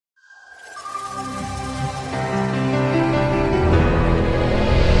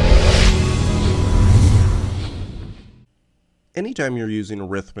anytime you're using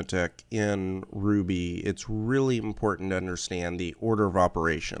arithmetic in Ruby, it's really important to understand the order of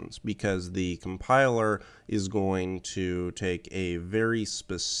operations, because the compiler is going to take a very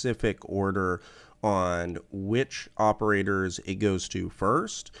specific order on which operators it goes to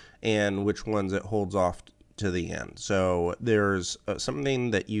first and which ones it holds off to the end. So there's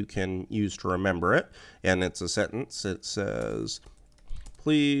something that you can use to remember it, and it's a sentence. It says,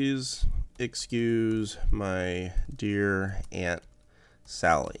 "Please excuse my dear Aunt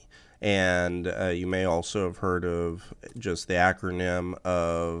Sally." And you may also have heard of just the acronym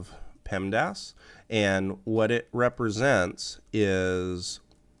of Pemdas, and what it represents is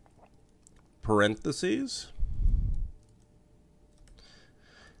parentheses,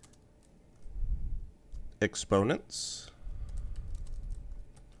 exponents,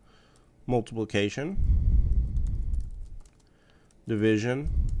 multiplication, division,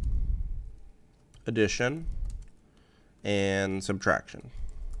 addition, and subtraction.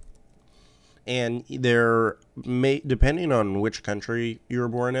 And there may, depending on which country you were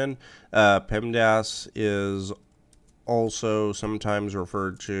born in, PEMDAS is also sometimes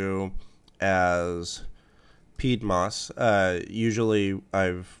referred to as PEDMAS. Usually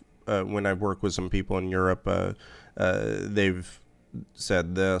when I've worked with some people in Europe, they've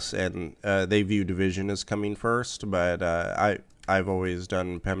said this, and they view division as coming first, but I've always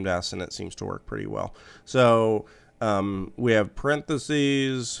done PEMDAS, and it seems to work pretty well. So we have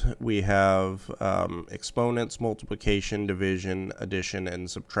parentheses, we have exponents, multiplication, division, addition, and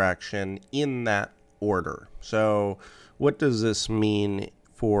subtraction in that order. So what does this mean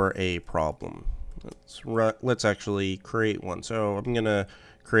for a problem? Let's actually create one. So I'm going to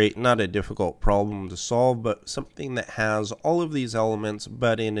create not a difficult problem to solve, but something that has all of these elements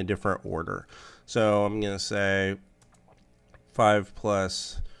but in a different order. So I'm going to say 5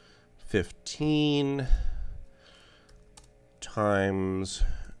 plus 15 times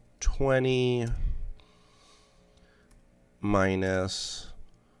 20 minus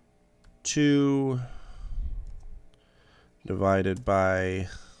 2 divided by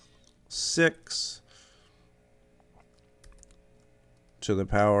 6 to the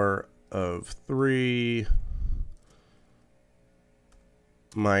power of 3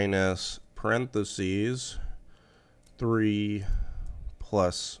 minus parentheses 3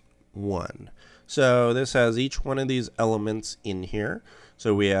 plus 1. So this has each one of these elements in here.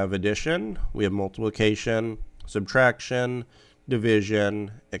 So we have addition, we have multiplication, subtraction,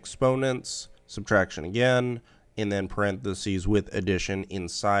 division, exponents, subtraction again, and then parentheses with addition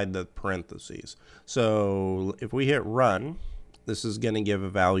inside the parentheses. So if we hit run, this is going to give a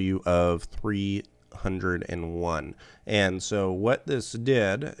value of 301. And so what this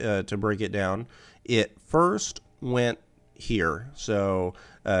did, to break it down, it first went here. So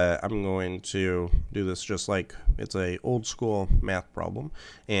I'm going to do this just like it's a old school math problem,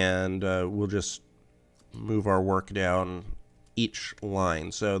 and we'll just move our work down each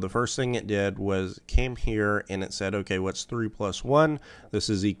line. So the first thing it did was came here and it said, okay, what's 3 plus 1? This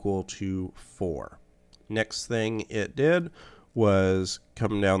is equal to 4. Next thing it did was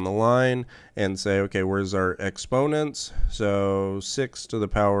come down the line and say, okay, where's our exponents? So 6 to the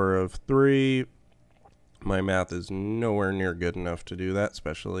power of 3. My math is nowhere near good enough to do that,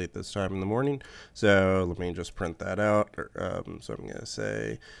 especially at this time in the morning. So let me just print that out. So I'm going to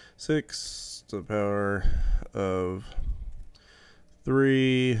say 6 to the power of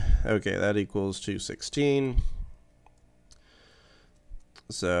 3. Okay, that equals 216.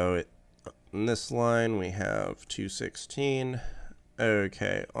 So in this line we have 216.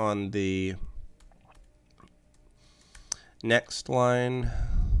 Okay, on the next line,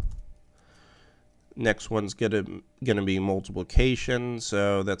 next one's gonna be multiplication,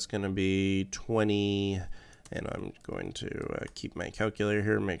 so that's gonna be 20, and I'm going to keep my calculator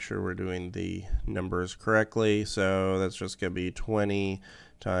here, make sure we're doing the numbers correctly. So that's just gonna be 20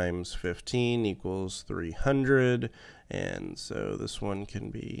 times 15 equals 300, and so this one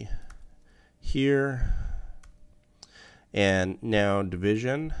can be here. And now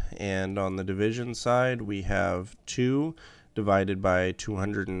division, and on the division side we have 2 divided by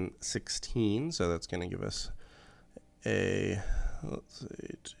 216, so that's going to give us a, let's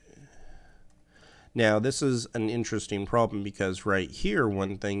see, now this is an interesting problem, because right here,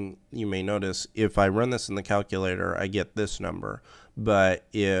 one thing you may notice, if I run this in the calculator, I get this number, but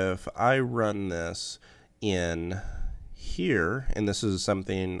if I run this in here, and this is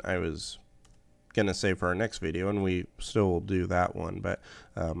something I was going to say for our next video, and we still will do that one, but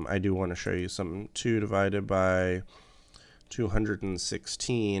I do want to show you something. 2 divided by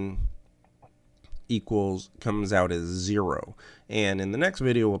 216 comes out as 0, and in the next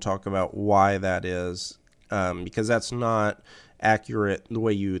video we'll talk about why that is, because that's not accurate the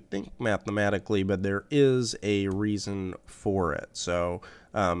way you would think mathematically, but there is a reason for it. So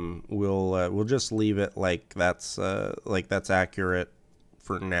we'll just leave it like that's accurate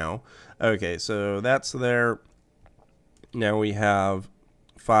for now. Okay, so that's there. Now we have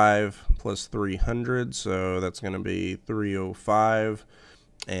 5 plus 300, so that's going to be 305.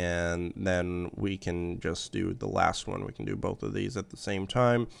 And then we can just do the last one. We can do both of these at the same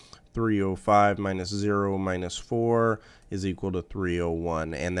time. 305 minus 0 minus 4 is equal to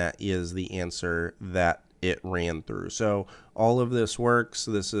 301, and that is the answer that it ran through. So all of this works.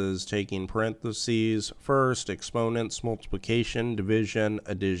 This is taking parentheses first, exponents, multiplication, division,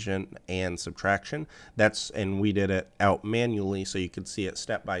 addition, and subtraction. And we did it out manually so you could see it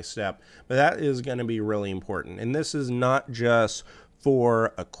step by step. But that is going to be really important. And this is not just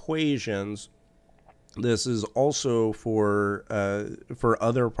for equations. This is also for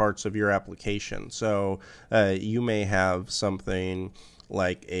other parts of your application. So you may have something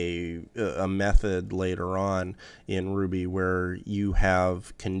like a method later on in Ruby where you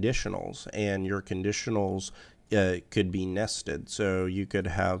have conditionals, and your conditionals could be nested. So you could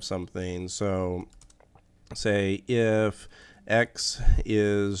have something, so say if x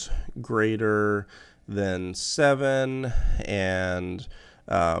is greater than 7 and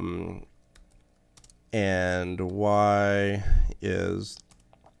y is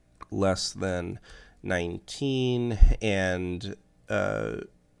less than 19, and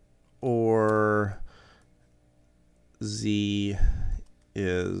or z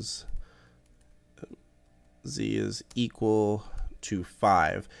is equal to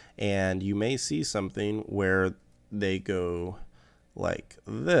 5, and you may see something where they go like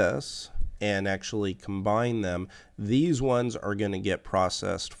this and actually combine them. These ones are going to get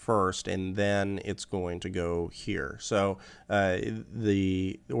processed first, and then it's going to go here. So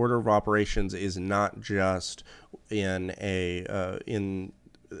the order of operations is not just in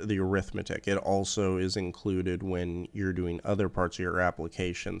the arithmetic. It also is included when you're doing other parts of your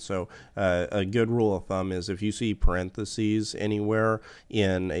application. So a good rule of thumb is if you see parentheses anywhere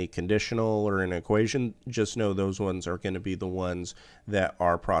in a conditional or an equation, just know those ones are going to be the ones that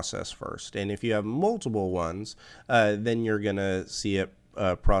are processed first. And if you have multiple ones, then you're going to see it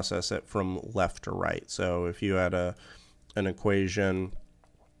process it from left to right. So if you had an equation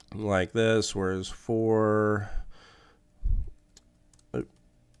like this, whereas 4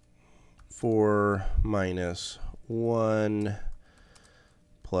 minus 1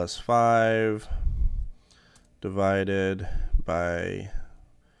 plus 5 divided by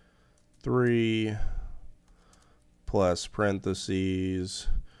 3 plus parentheses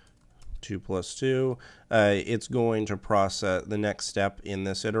 2 plus 2, it's going to process, the next step in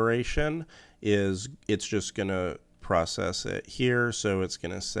this iteration is it's just going to process it here. So it's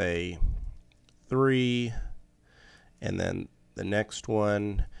going to say 3, and then the next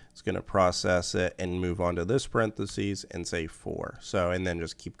one is going to process it and move on to this parentheses and say 4. So, and then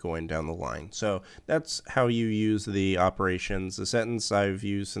just keep going down the line. So that's how you use the operations. The sentence I've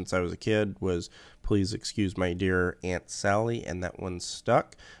used since I was a kid was, "Please excuse my dear Aunt Sally," and that one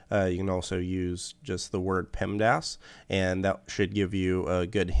stuck. You can also use just the word Pemdas, and that should give you a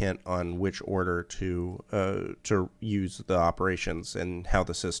good hint on which order to use the operations and how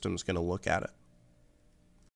the system's going to look at it.